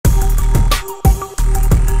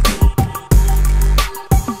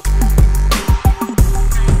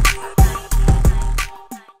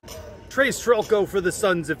Trace Trylko for the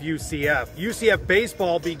Sons of UCF. UCF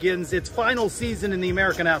Baseball begins its final season in the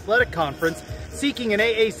American Athletic Conference, seeking an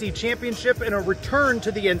AAC championship and a return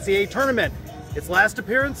to the NCAA tournament. Its last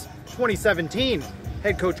appearance, 2017.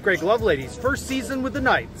 Head coach Greg Lovelady's first season with the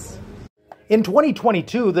Knights. In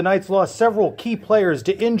 2022, the Knights lost several key players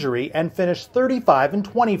to injury and finished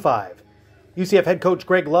 35-25. UCF head coach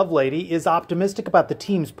Greg Lovelady is optimistic about the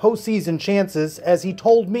team's postseason chances, as he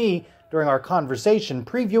told me during our conversation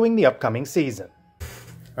previewing the upcoming season.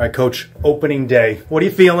 All right, Coach, opening day. What are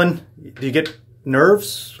you feeling? Do you get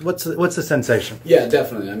nerves? What's the sensation? Yeah,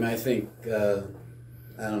 definitely. I mean, I think, I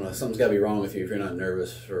don't know, something's got to be wrong with you if you're not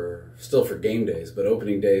nervous still for game days, but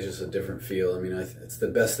opening day is just a different feel. I mean, it's the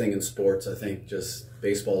best thing in sports. I think just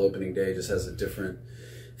baseball opening day just has a different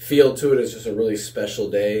feel to it. It's just a really special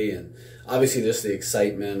day, and obviously just the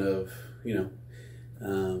excitement of,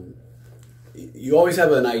 you always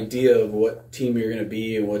have an idea of what team you're going to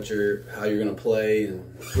be and how you're going to play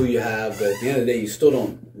and who you have, but at the end of the day, you still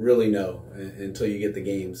don't really know until you get the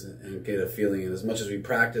games and get a feeling. And as much as we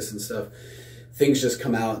practice and stuff, things just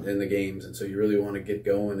come out in the games, and so you really want to get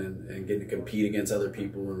going and get to compete against other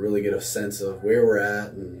people and really get a sense of where we're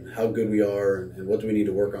at and how good we are and what do we need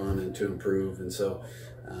to work on and to improve. And so,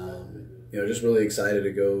 just really excited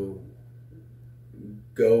to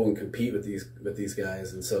go and compete with these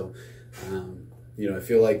guys. And so, I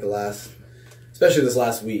feel like especially this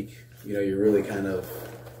last week, you're really kind of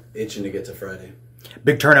itching to get to Friday.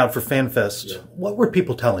 Big turnout for FanFest. Yeah. What were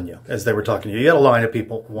people telling you as they were talking to you? You had a line of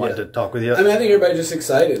people wanting to talk with you. I mean, I think everybody's just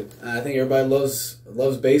excited. I think everybody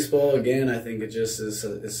loves baseball. Again, I think it just is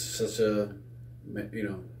it's such a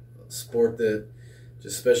sport that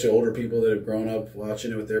just especially older people that have grown up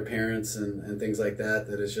watching it with their parents and things like that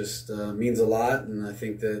it just means a lot. And I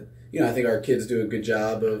think that I think our kids do a good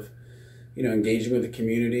job of engaging with the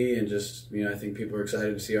community, and just I think people are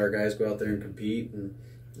excited to see our guys go out there and compete. And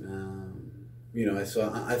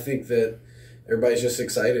so I think that everybody's just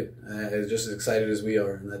excited, just as excited as we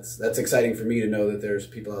are, and that's exciting for me to know that there's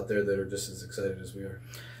people out there that are just as excited as we are.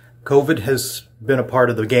 COVID has been a part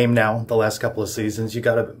of the game now the last couple of seasons. You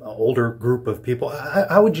got an older group of people.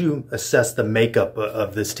 How would you assess the makeup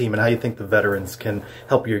of this team, and how you think the veterans can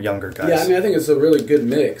help your younger guys? Yeah, I mean, I think it's a really good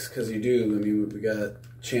mix, because we got a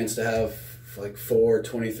chance to have like 4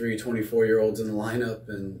 23, 24-year-olds in the lineup,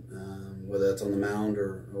 and whether that's on the mound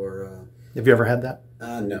or have you ever had that?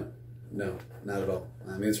 No, not at all.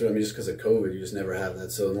 I mean, just because of COVID, you just never have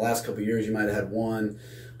that. So in the last couple of years, you might have had one,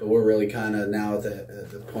 but we're really kind of now at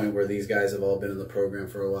the point where these guys have all been in the program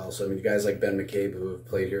for a while. So I mean, guys like Ben McCabe, who have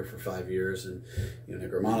played here for 5 years, and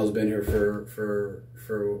Nick Romano's been here for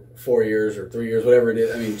 4 years or 3 years, whatever it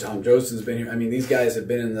is. I mean, Tom Josten's been here. I mean, these guys have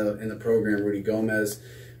been in the program. Rudy Gomez,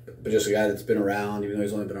 but just a guy that's been around, even though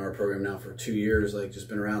he's only been in our program now for 2 years, just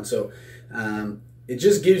been around. So it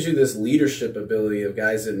just gives you this leadership ability of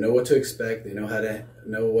guys that know what to expect. They know how to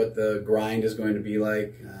know what the grind is going to be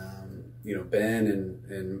like. Ben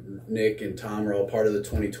and Nick and Tom are all part of the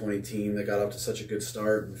 2020 team that got off to such a good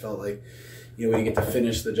start and felt like, we didn't get to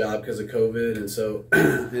finish the job because of COVID. And so,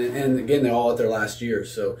 and again, they're all at their last year.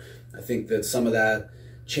 So I think that some of that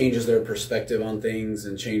changes their perspective on things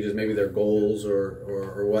and changes maybe their goals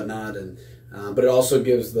or whatnot. And but it also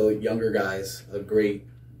gives the younger guys a great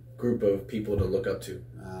group of people to look up to,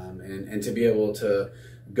 and to be able to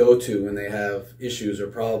go to when they have issues or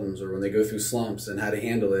problems, or when they go through slumps, and how to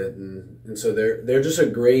handle it. And so they're just a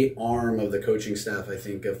great arm of the coaching staff, I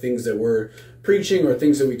think, of things that we're preaching or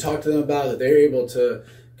things that we talk to them about, that they're able to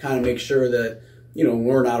kind of make sure that when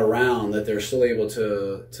we're not around, that they're still able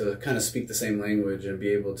to kind of speak the same language and be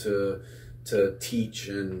able to teach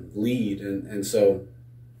and lead. And so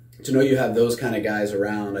to know you have those kind of guys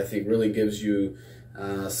around, I think really gives you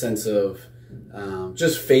a sense of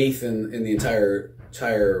just faith in the entire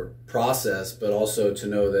process, but also to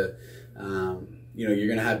know that you're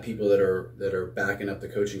going to have people that are backing up the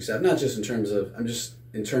coaching staff, not just in terms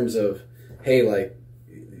of hey,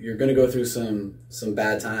 you're going to go through some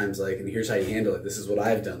bad times, and here's how you handle it. This is what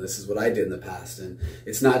I've done. This is what I did in the past. And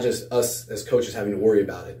it's not just us as coaches having to worry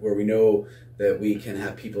about it, where we know that we can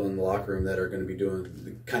have people in the locker room that are going to be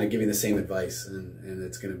giving the same advice, and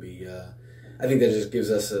it's going to be I think that just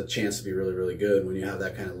gives us a chance to be really, really good when you have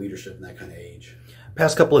that kind of leadership and that kind of age.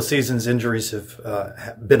 Past couple of seasons, injuries have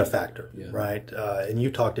been a factor, right? And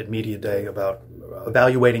you talked at Media Day about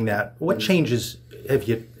evaluating that. What changes have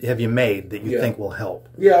you made that you think will help?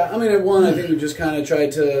 Yeah, I mean, at one, I think we just kind of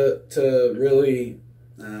tried to really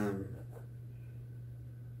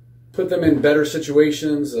put them in better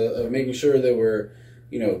situations, of making sure that we're,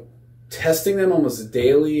 testing them almost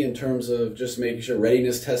daily in terms of just making sure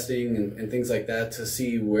readiness testing and things like that to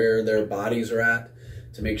see where their bodies are at,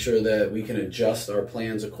 to make sure that we can adjust our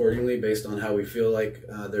plans accordingly based on how we feel like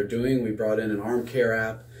they're doing. We brought in an arm care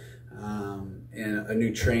app and a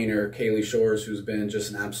new trainer, Kaylee Shores, who's been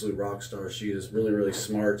just an absolute rock star. She is really, really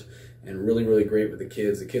smart and really, really great with the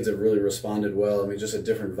kids. The kids have really responded well. I mean, just a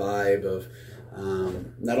different vibe of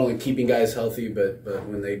not only keeping guys healthy, but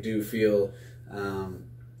when they do feel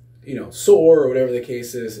sore or whatever the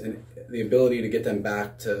case is, and the ability to get them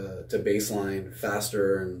back to baseline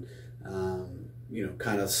faster and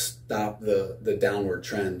kind of stop the downward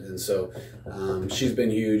trend. And so she's been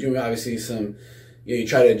huge. Obviously you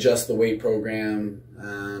try to adjust the weight program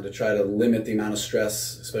to try to limit the amount of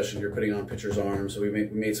stress, especially if you're putting on pitchers' arms. So we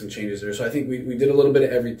made some changes there. So I think we did a little bit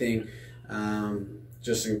of everything,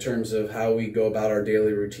 just in terms of how we go about our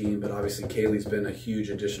daily routine. But obviously Kaylee's been a huge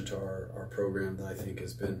addition to our program that I think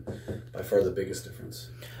has been by far the biggest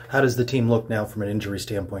difference. How does the team look now from an injury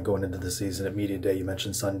standpoint going into the season? At media day, you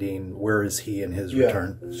mentioned Sundin. Where is he in his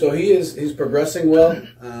return? So he's progressing well.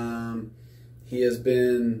 He has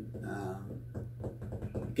been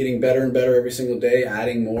getting better and better every single day,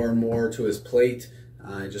 adding more and more to his plate.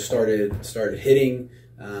 He just started hitting,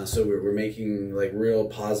 so we're making like real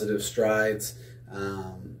positive strides.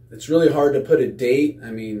 It's really hard to put a date.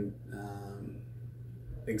 I mean,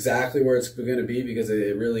 exactly where it's going to be, because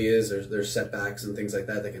it really is. There's setbacks and things like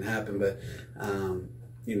that can happen, but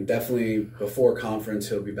definitely before conference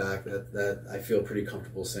he'll be back. That I feel pretty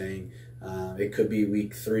comfortable saying. It could be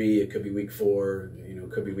week 3, it could be week 4,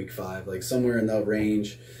 it could be week 5, like somewhere in that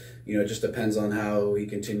range. It just depends on how he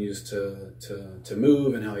continues to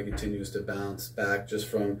move and how he continues to bounce back just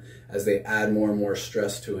from as they add more and more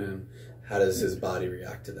stress to him. How does his body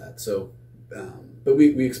react to that? So, but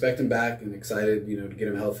we expect him back and excited, to get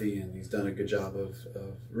him healthy, and he's done a good job of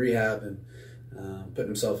rehab and putting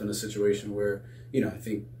himself in a situation where, I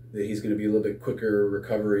think that he's going to be a little bit quicker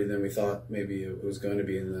recovery than we thought maybe it was going to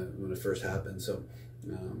be when it first happened. So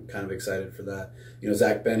kind of excited for that.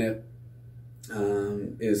 Zach Bennett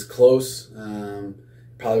is close.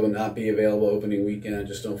 Probably will not be available opening weekend. I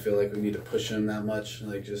just don't feel like we need to push him that much.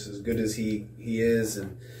 Like, just as good as he is,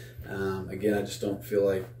 and again, I just don't feel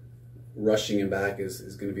like rushing him back is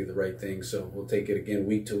going to be the right thing. So we'll take it again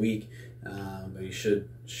week to week. But he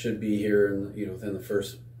should be here in within the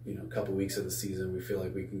first couple weeks of the season. We feel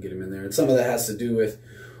like we can get him in there, and some of that has to do with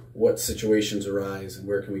what situations arise and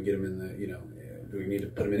where can we get him in the do we need to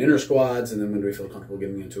put him in inter squads, and then when do we feel comfortable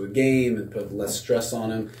getting into a game and put less stress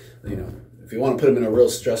on him. If you want to put him in a real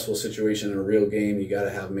stressful situation in a real game, you got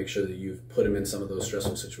to make sure that you've put him in some of those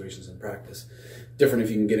stressful situations in practice. Different if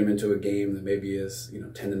you can get him into a game that maybe is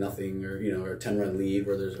 10-0 or a 10-run lead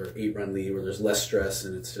or 8-run lead where there's less stress,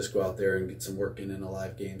 and it's just go out there and get some work in a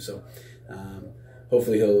live game. So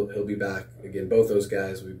hopefully he'll be back again. Both those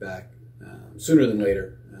guys will be back sooner than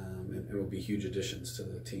later, and will be huge additions to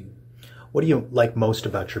the team. What do you like most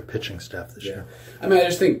about your pitching staff this year? I mean, I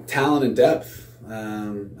just think talent and depth.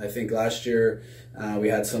 I think last year we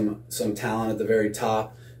had some talent at the very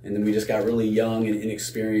top, and then we just got really young and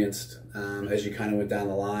inexperienced as you kind of went down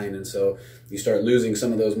the line. And so you start losing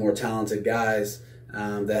some of those more talented guys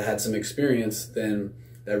that had some experience, then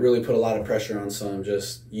that really put a lot of pressure on some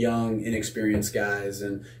just young, inexperienced guys.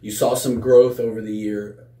 And you saw some growth over the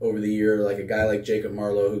year, like a guy like Jacob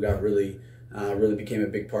Marlowe, who got really became a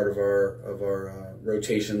big part of our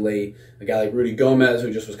rotation late. A guy like Rudy Gomez,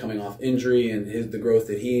 who just was coming off injury, and the growth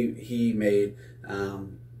that he made.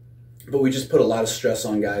 But we just put a lot of stress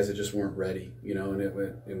on guys that just weren't ready, and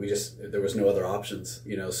there was no other options,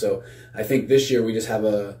 So I think this year we just have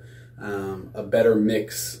a better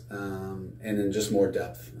mix, and then just more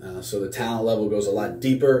depth. So the talent level goes a lot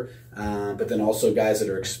deeper, but then also guys that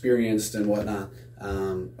are experienced and whatnot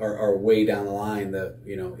are way down the line. That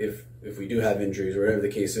if we do have injuries or whatever the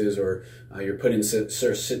case is, or you're put in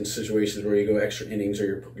certain situations where you go extra innings,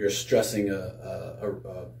 or you're stressing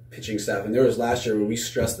a pitching staff. And there was last year where we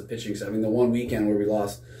stressed the pitching staff. I mean, the one weekend where we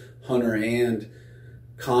lost Hunter and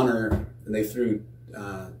Connor, and they threw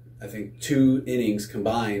I think 2 innings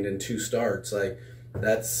combined and 2 starts. Like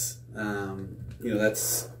that's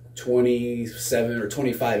that's 27 or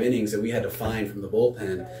 25 innings that we had to find from the bullpen,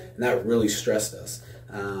 and that really stressed us.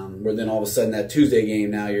 Where then all of a sudden that Tuesday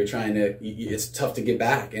game, now it's tough to get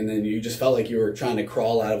back, and then you just felt like you were trying to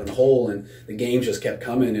crawl out of a hole, and the games just kept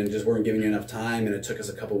coming and just weren't giving you enough time, and it took us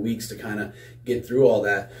a couple weeks to kind of get through all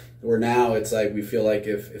that. Where now it's like we feel like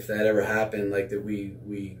if that ever happened, like that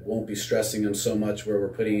we won't be stressing them so much, where we're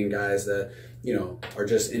putting in guys that are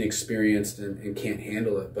just inexperienced and can't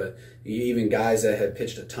handle it. But even guys that had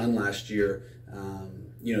pitched a ton last year,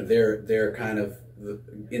 they're kind of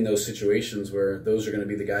in those situations where those are going to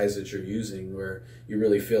be the guys that you're using, where you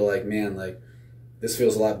really feel like, man, like this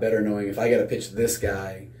feels a lot better knowing if I got to pitch this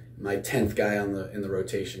guy, my 10th guy in the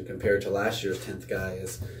rotation compared to last year's 10th guy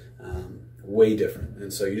is way different.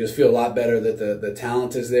 And so you just feel a lot better that the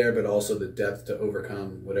talent is there, but also the depth to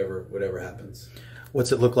overcome whatever happens.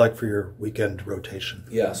 What's it look like for your weekend rotation?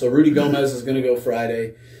 Yeah, so Rudy Gomez is going to go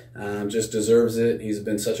Friday. Just deserves it. He's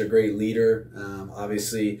been such a great leader.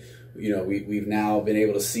 Obviously, we've now been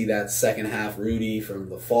able to see that second half Rudy from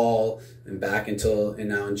the fall and back and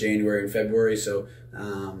now in January and February. So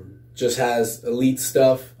just has elite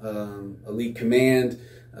stuff, elite command,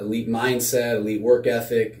 elite mindset, elite work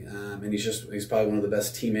ethic, and he's probably one of the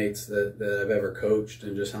best teammates that I've ever coached,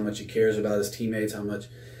 and just how much he cares about his teammates, how much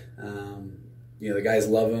the guys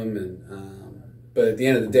love him, and but at the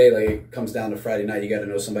end of the day, like, it comes down to Friday night. You got to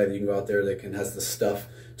know somebody that you can go out there that has the stuff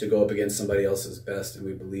to go up against somebody else's best, and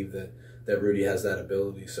we believe that Rudy has that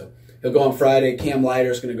ability. So he'll go on Friday. Cam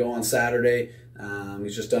Leiter's going to go on Saturday.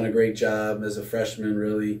 He's just done a great job as a freshman,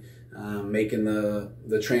 really making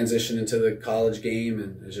the transition into the college game,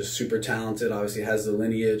 and is just super talented. Obviously has the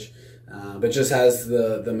lineage, but just has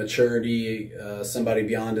the maturity, somebody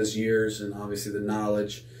beyond his years, and obviously the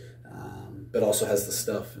knowledge, but also has the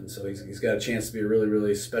stuff. And so he's got a chance to be a really,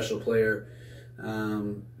 really special player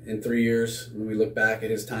in 3 years when we look back at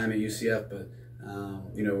his time at UCF. But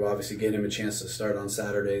we'll obviously get him a chance to start on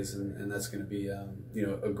Saturdays, and that's going to be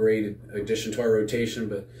a great addition to our rotation.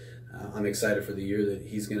 But I'm excited for the year that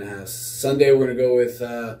he's going to have. Sunday we're going to go with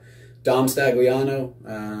Dom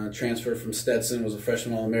Stagliano, transfer from Stetson, was a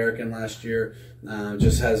freshman All-American last year.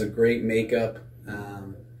 Just has a great makeup,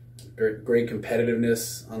 great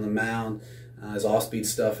competitiveness on the mound. His off-speed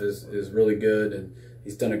stuff is really good, and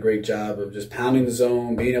he's done a great job of just pounding the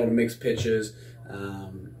zone, being able to mix pitches,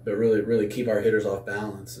 but really keep our hitters off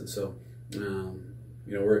balance. And so,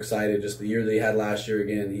 we're excited. Just the year that he had last year,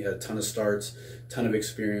 again, he had a ton of starts, ton of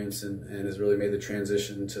experience, and has really made the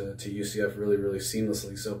transition to UCF really, really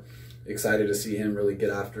seamlessly. So excited to see him really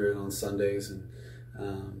get after it on Sundays, and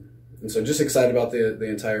so just excited about the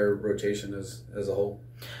entire rotation as a whole.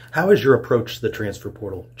 How has your approach to the transfer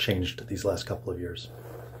portal changed these last couple of years?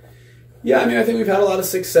 Yeah, I think we've had a lot of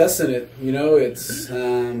success in it.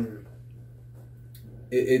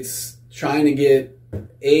 It's trying to get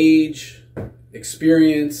age,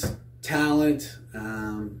 experience, talent,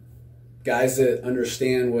 guys that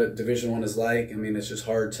understand what Division I is like. It's just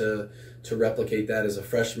hard to replicate that as a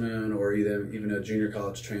freshman or even a junior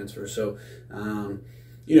college transfer. So,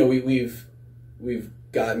 we've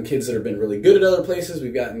gotten kids that have been really good at other places.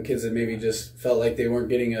 We've gotten kids that maybe just felt like they weren't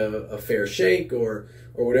getting a fair shake or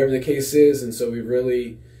whatever the case is. And so we've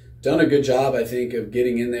really done a good job, I think, of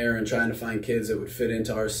getting in there and trying to find kids that would fit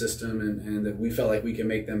into our system and that we felt like we can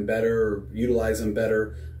make them better or utilize them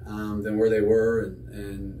better than where they were,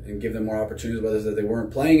 and give them more opportunities, whether it's that they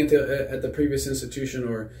weren't playing at the previous institution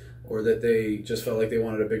or that they just felt like they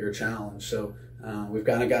wanted a bigger challenge. So we've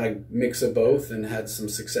kind of got a mix of both and had some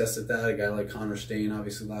success at that. A guy like Connor Stain,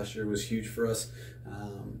 obviously, last year was huge for us.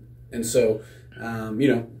 And so,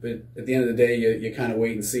 but at the end of the day, you kind of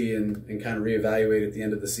wait and see and kind of reevaluate at the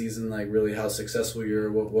end of the season, like really how successful you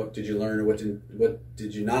are, what did you learn, or what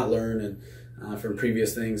did you not learn, and from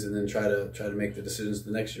previous things, and then try to make the decisions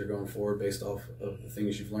the next year going forward based off of the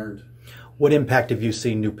things you've learned. What impact have you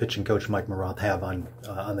seen new pitching coach Mike Moroth have on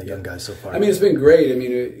the young guys so far? It's been great.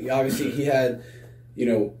 Obviously he had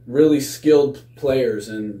really skilled players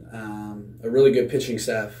and a really good pitching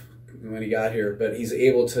staff when he got here, but he's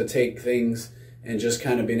able to take things and just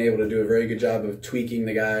kind of been able to do a very good job of tweaking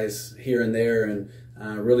the guys here and there, and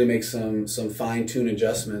really make some fine-tune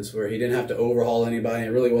adjustments where he didn't have to overhaul anybody. It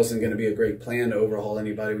really wasn't going to be a great plan to overhaul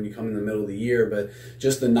anybody when you come in the middle of the year, but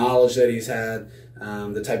just the knowledge that he's had,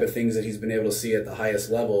 the type of things that he's been able to see at the highest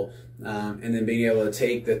level, and then being able to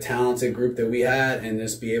take the talented group that we had and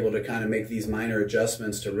just be able to kind of make these minor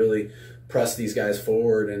adjustments to really press these guys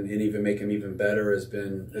forward and even make them even better has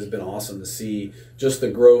been awesome to see. Just the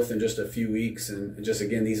growth in just a few weeks, and just,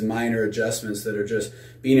 again, these minor adjustments that are just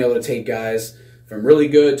being able to take guys really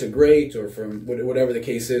good to great, or from whatever the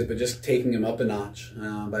case is, but just taking him up a notch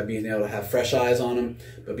by being able to have fresh eyes on him,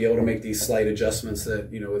 but be able to make these slight adjustments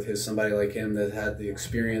that, with somebody like him that had the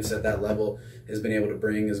experience at that level has been able to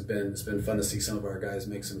bring. It's been fun to see some of our guys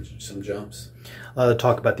make some jumps.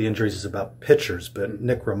 Talk about the injuries is about pitchers, but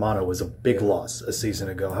Nick Romano was a big loss a season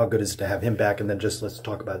ago. How good is it to have him back? And then just let's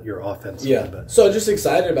talk about your offense a little bit. So just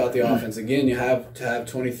excited about the offense. Again, you have to have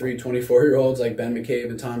 23, 24-year-olds like Ben McCabe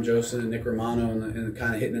and Tom Josten and Nick Romano and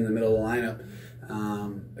kind of hitting in the middle of the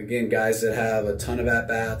lineup. Again, guys that have a ton of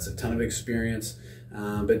at-bats, a ton of experience,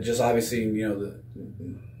 but just obviously,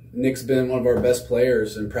 Nick's been one of our best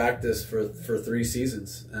players in practice for 3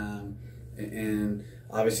 seasons, and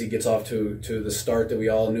obviously gets off to the start that we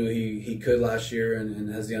all knew he could last year, and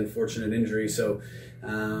has the unfortunate injury. So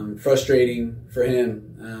frustrating for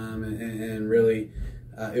him, and really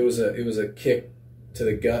it was a kick to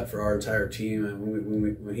the gut for our entire team.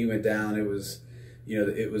 And when he went down, it was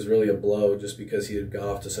really a blow, just because he had got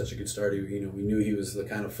off to such a good start. We knew he was the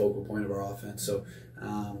kind of focal point of our offense. So.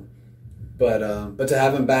 But to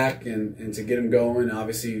have him back and to get him going,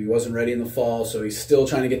 obviously he wasn't ready in the fall, so he's still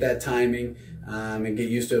trying to get that timing and get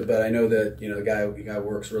used to it. But I know that the guy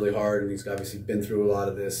works really hard, and he's obviously been through a lot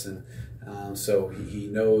of this, and so he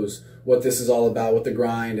knows what this is all about, with the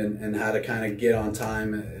grind, and how to kind of get on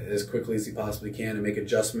time as quickly as he possibly can and make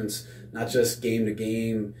adjustments, not just game to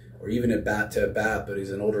game or even at bat to bat, but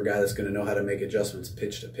he's an older guy that's going to know how to make adjustments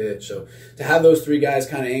pitch to pitch. So to have those 3 guys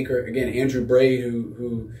kind of anchor, again, Andrew Braid,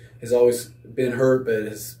 who has always been hurt but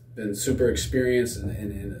has been super experienced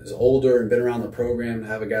and is older and been around the program, to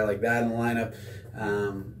have a guy like that in the lineup,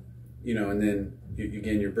 and then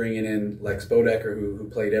you're bringing in Lex Bodecker, who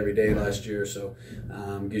played every day last year, so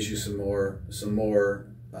gives you some more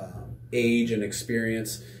age and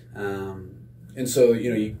experience. And so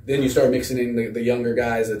then you start mixing in the younger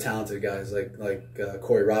guys, the talented guys like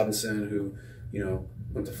Corey Robinson, who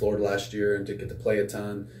went to Florida last year and did get to play a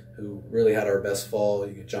ton, who really had our best fall.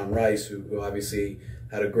 You get John Rice, who obviously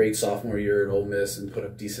had a great sophomore year at Ole Miss and put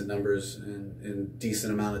up decent numbers in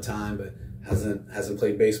decent amount of time, but hasn't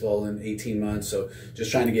played baseball in 18 months. So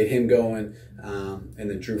just trying to get him going. And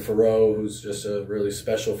then Drew Farreau, who's just a really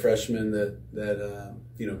special freshman that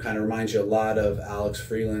kind of reminds you a lot of Alex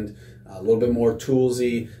Freeland. A little bit more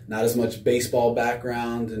toolsy, not as much baseball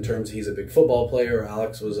background in terms of he's a big football player.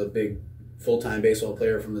 Alex was a big full-time baseball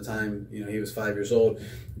player from the time he was 5 years old.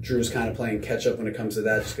 Drew's kind of playing catch-up when it comes to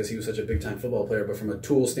that, just because he was such a big-time football player. But from a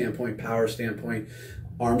tool standpoint, power standpoint,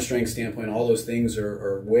 arm strength standpoint, all those things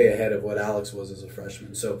are way ahead of what Alex was as a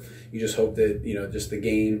freshman. So you just hope that just the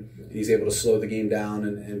game, he's able to slow the game down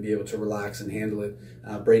and be able to relax and handle it.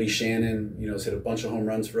 Brady Shannon, has hit a bunch of home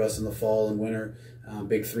runs for us in the fall and winter.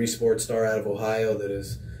 Big 3-sport star out of Ohio that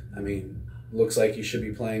is, looks like he should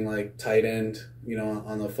be playing like tight end,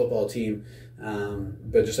 on the football team.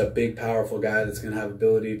 But just a big, powerful guy that's going to have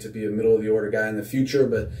ability to be a middle-of-the-order guy in the future,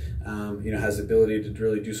 but, has the ability to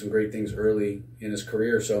really do some great things early in his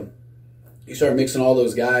career. So you start mixing all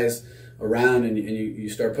those guys around, and you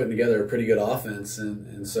start putting together a pretty good offense.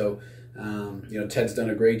 And so, Ted's done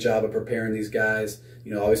a great job of preparing these guys.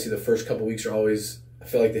 Obviously the first couple weeks are always, I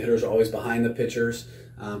feel like the hitters are always behind the pitchers.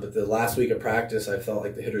 But the last week of practice, I felt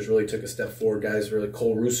like the hitters really took a step forward. Guys, really,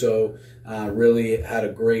 Cole Russo really had a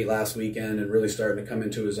great last weekend and really starting to come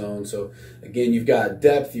into his own. So, again, you've got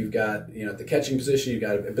depth. You've got, at the catching position, you've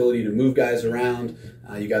got ability to move guys around.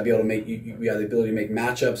 You got to be able to make, we got the ability to make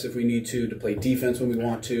matchups if we need to play defense when we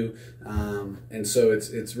want to. And so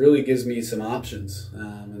it's really gives me some options.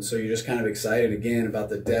 And so you're just kind of excited, again, about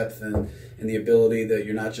the depth and the ability that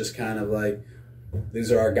you're not just kind of like,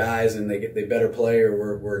 these are our guys and they better play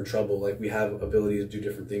or we're in trouble. Like, we have ability to do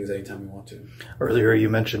different things anytime we want to. Earlier you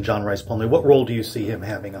mentioned John Rice Plumlee. What role do you see him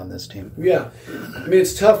having on this team? Yeah.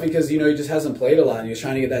 It's tough because, he just hasn't played a lot and he's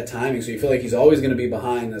trying to get that timing. So you feel like he's always going to be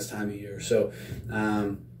behind this time of year. So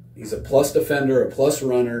he's a plus defender, a plus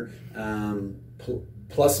runner,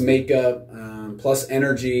 plus makeup, plus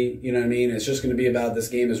energy. It's just going to be about, this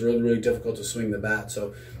game is really, really difficult to swing the bat.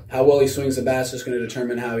 So how well he swings the bat is just going to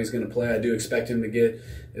determine how he's going to play. I do expect him to get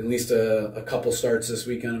at least a couple starts this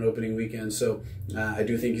weekend, an opening weekend. So I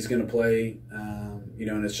do think he's going to play,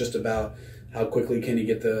 and it's just about how quickly can he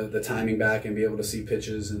get the timing back and be able to see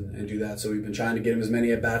pitches and do that. So we've been trying to get him as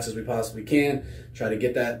many at-bats as we possibly can, try to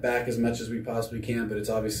get that back as much as we possibly can. But it's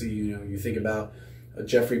obviously, you think about a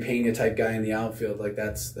Jeffrey Pena type guy in the outfield, like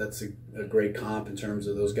that's a great comp in terms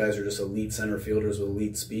of those guys are just elite center fielders with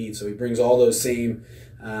elite speed. So he brings all those same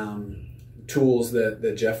tools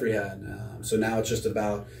that Jeffrey had. So now it's just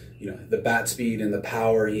about the bat speed and the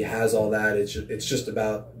power. He has all that. It's just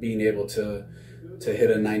about being able to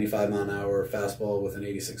hit a 95-mile-an-hour fastball with an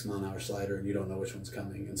 86-mile-an-hour slider, and you don't know which one's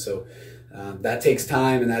coming. And so that takes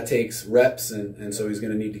time and that takes reps, and so he's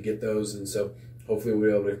going to need to get those. And so hopefully we'll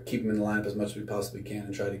be able to keep him in the lineup as much as we possibly can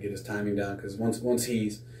and try to get his timing down, because once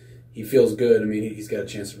he feels good, I mean, he's got a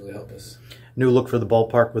chance to really help us. New look for the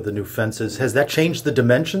ballpark with the new fences. Has that changed the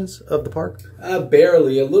dimensions of the park?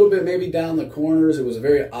 Barely. A little bit maybe down the corners. It was a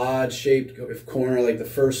very odd shaped corner, like the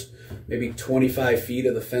first maybe 25 feet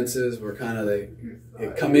of the fences were kind of they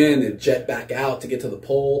come in and jet back out to get to the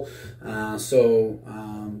pole.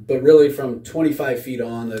 But really from 25 feet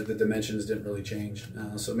on, the dimensions didn't really change.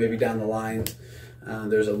 So maybe down the line,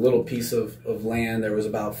 there's a little piece of land. There was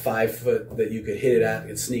about 5 foot that you could hit it at. You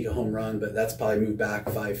could sneak a home run, but that's probably moved back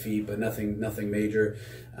 5 feet, but nothing major.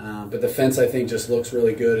 But the fence, I think, just looks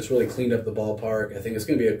really good. It's really cleaned up the ballpark. I think it's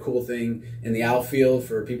going to be a cool thing in the outfield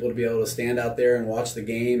for people to be able to stand out there and watch the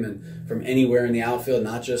game, and from anywhere in the outfield,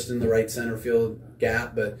 not just in the right center field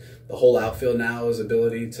gap, but the whole outfield now is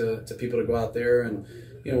ability to people to go out there and,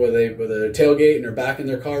 you know, whether they're tailgating or backing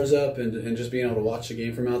their cars up and just being able to watch the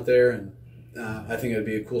game from out there. And I think it would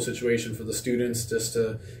be a cool situation for the students just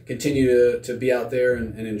to continue to be out there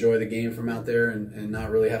and enjoy the game from out there, and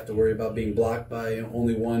not really have to worry about being blocked by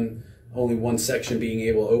only one section being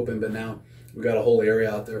able to open. But now we've got a whole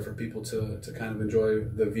area out there for people to kind of enjoy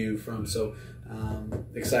the view from. So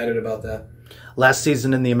excited about that. Last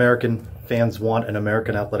season in the American, fans want an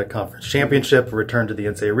American Athletic Conference championship, a return to the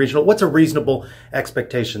NCAA regional. What's a reasonable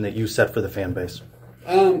expectation that you set for the fan base?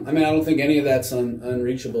 I mean, I don't think any of that's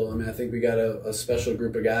unreachable. I mean, I think we got a special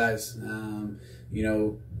group of guys.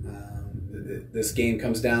 This game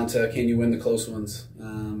comes down to, can you win the close ones,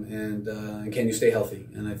 and can you stay healthy?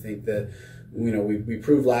 And I think that, you know, we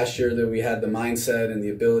proved last year that we had the mindset and the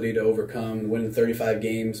ability to overcome winning 35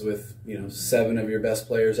 games with, you know, 7 of your best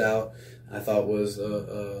players out. I thought was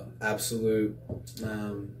a absolute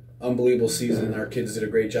unbelievable season. Our kids did a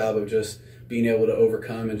great job of just being able to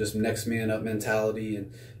overcome and just next man up mentality.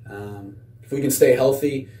 And if we can stay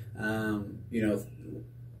healthy, you know,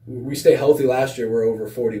 we stay healthy last year, we're over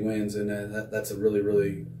 40 wins, and that's a really,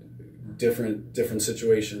 really different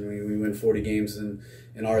situation. We win 40 games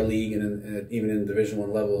in our league and even in Division I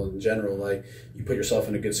level in general. Like, you put yourself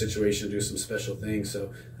in a good situation to do some special things.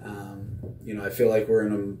 So, you know, I feel like we're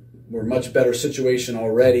in a much better situation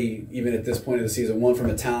already, even at this point of the season. 1, from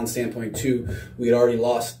a talent standpoint. 2, we had already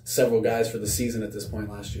lost several guys for the season at this point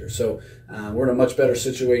last year. So we're in a much better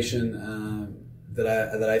situation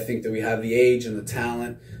that I think that we have the age and the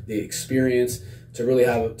talent, the experience to really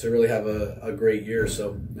have a great year.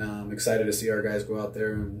 So I'm excited to see our guys go out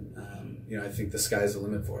there, and you know, I think the sky's the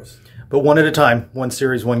limit for us. But one at a time, one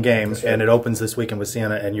series, one game, That's right. And it opens this weekend with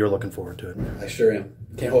Siena, and you're looking forward to it. I sure am.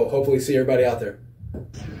 Can't hopefully see everybody out there.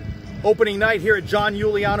 Opening night here at John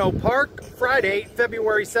Juliano Park, Friday,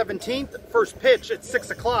 February 17th. First pitch at 6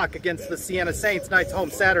 o'clock against the Siena Saints. Knights home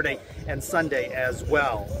Saturday and Sunday as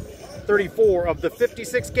well. 34 of the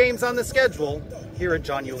 56 games on the schedule here at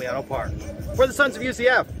John Juliano Park. For the Sons of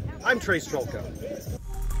UCF, I'm Trace Trylko.